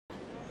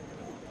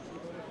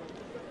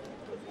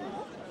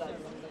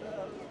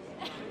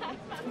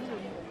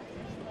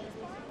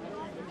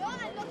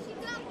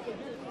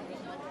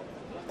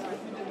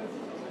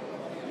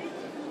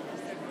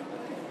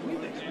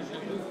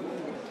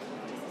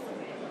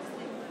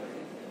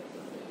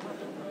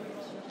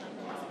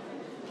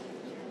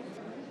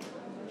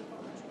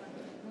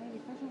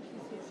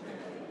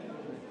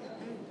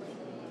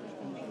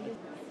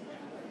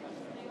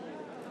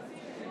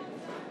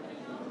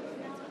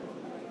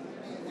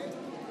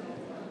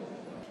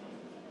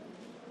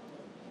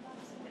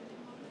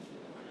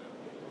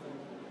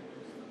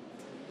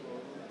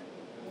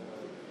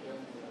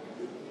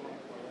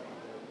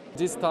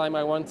This time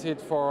I wanted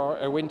for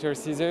a winter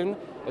season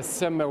a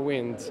summer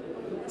wind,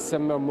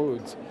 summer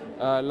mood,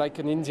 like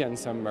an Indian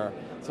summer.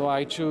 So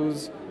I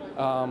choose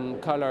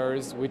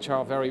colors which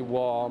are very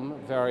warm,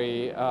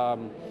 very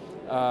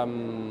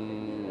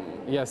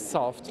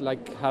soft,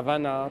 like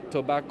Havana,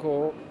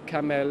 tobacco,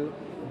 camel,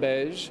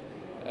 beige,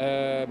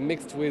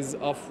 mixed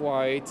with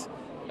off-white,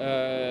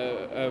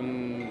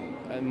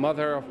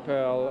 mother of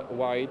pearl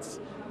whites,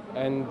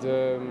 and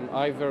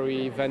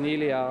ivory,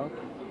 vanilla,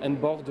 and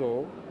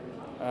Bordeaux.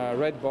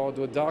 Red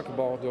Bordeaux, dark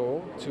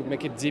Bordeaux, to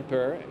make it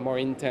deeper, more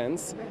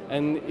intense,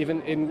 and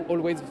even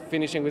always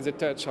finishing with a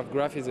touch of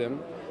graphism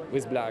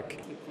with black.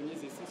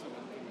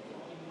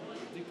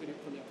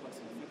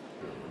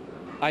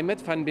 I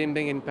met Fan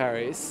Bingbing in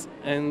Paris,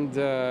 and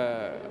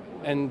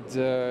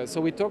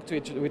so we talk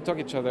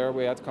each other.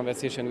 We had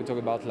conversation. We talk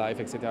about life,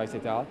 etc.,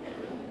 etc.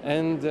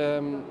 And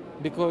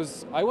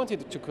because I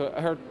wanted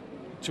her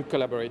to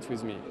collaborate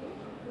with me,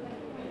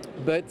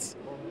 but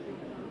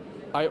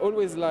I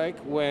always like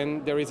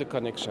when there is a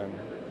connection,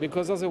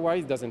 because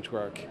otherwise it doesn't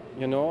work.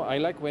 You know, I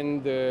like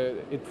when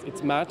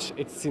it's match,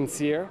 it's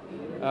sincere,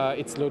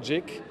 it's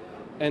logic,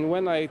 and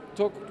when I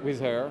talked with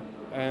her,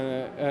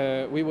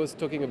 we was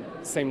talking the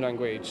same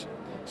language.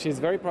 She's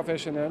very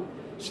professional.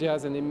 She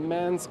has an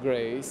immense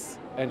grace,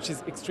 and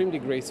she's extremely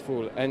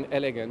graceful and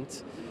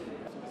elegant.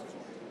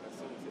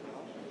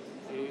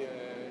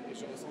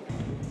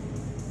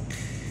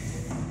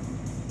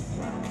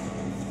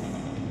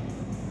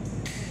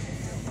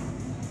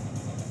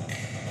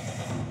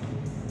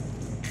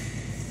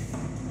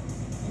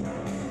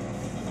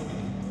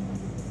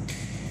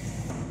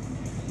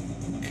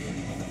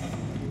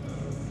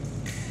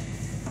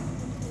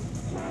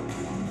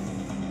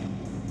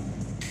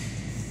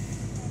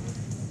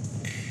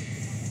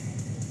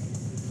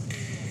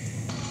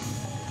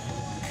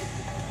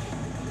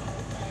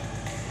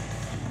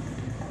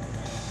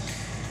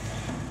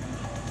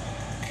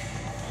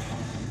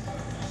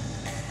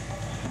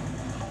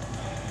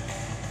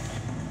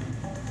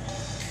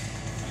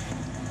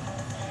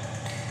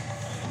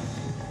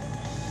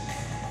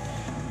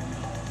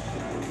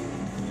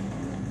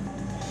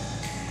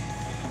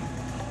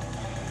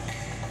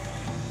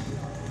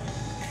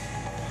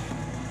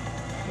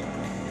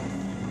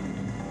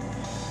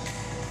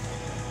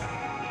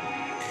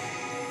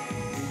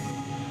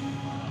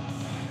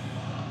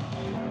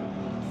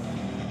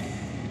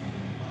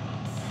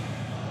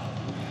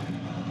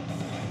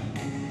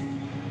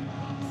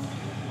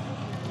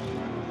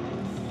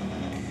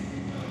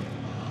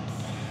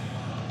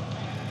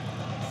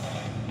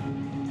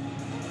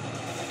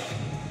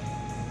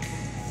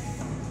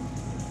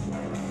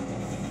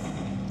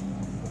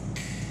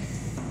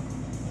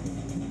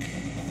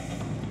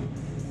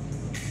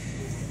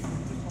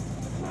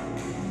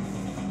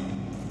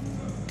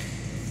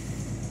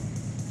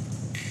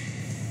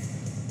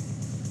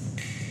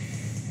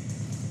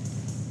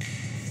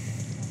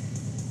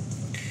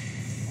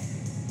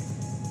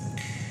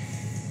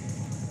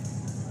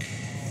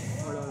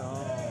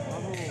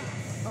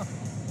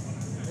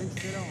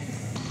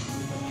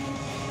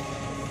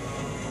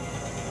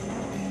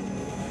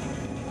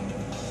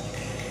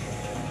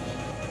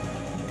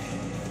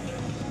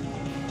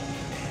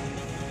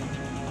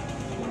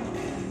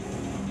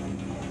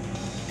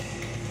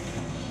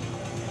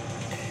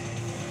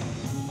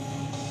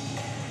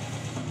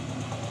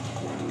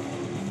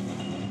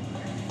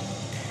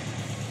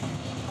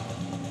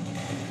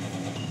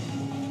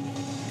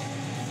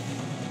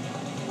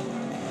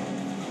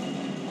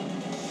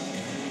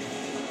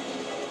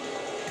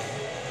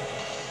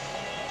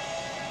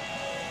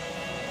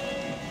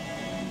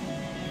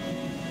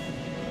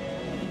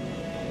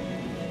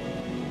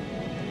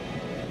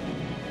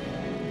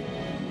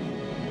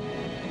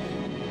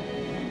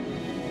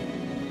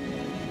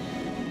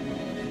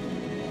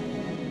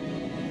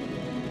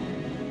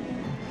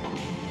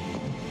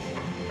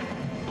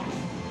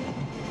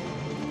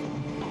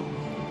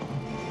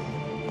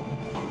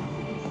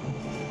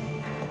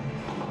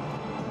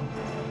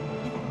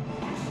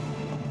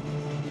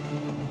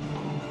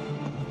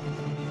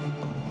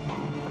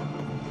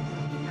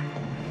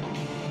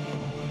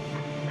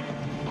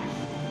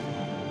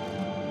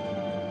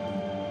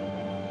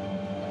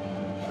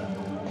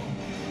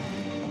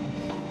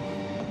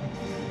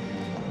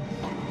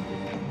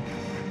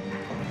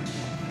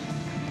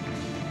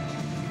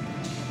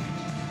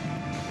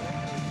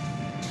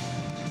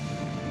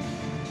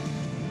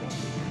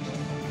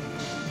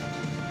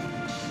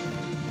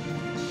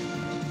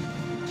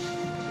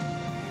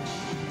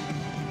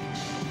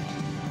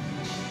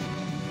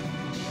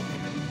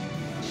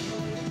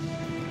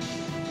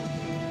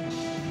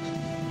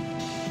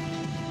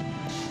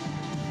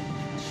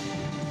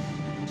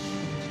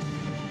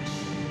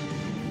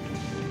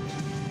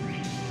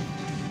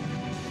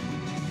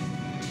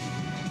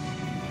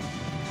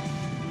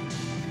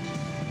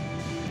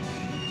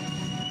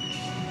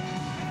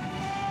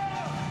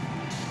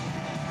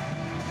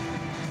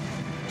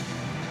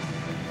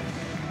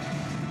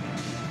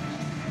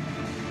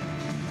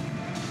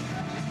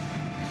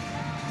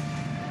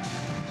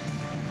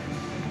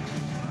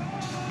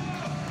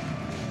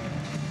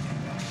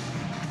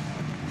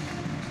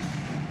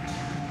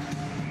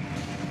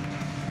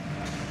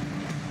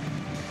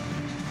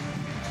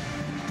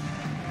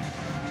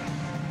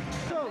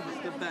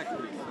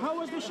 How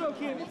was the show,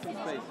 Kim?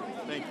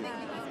 Thank you.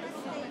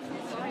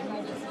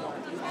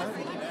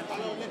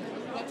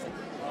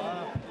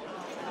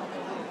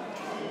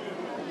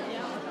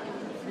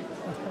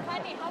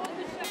 Honey, how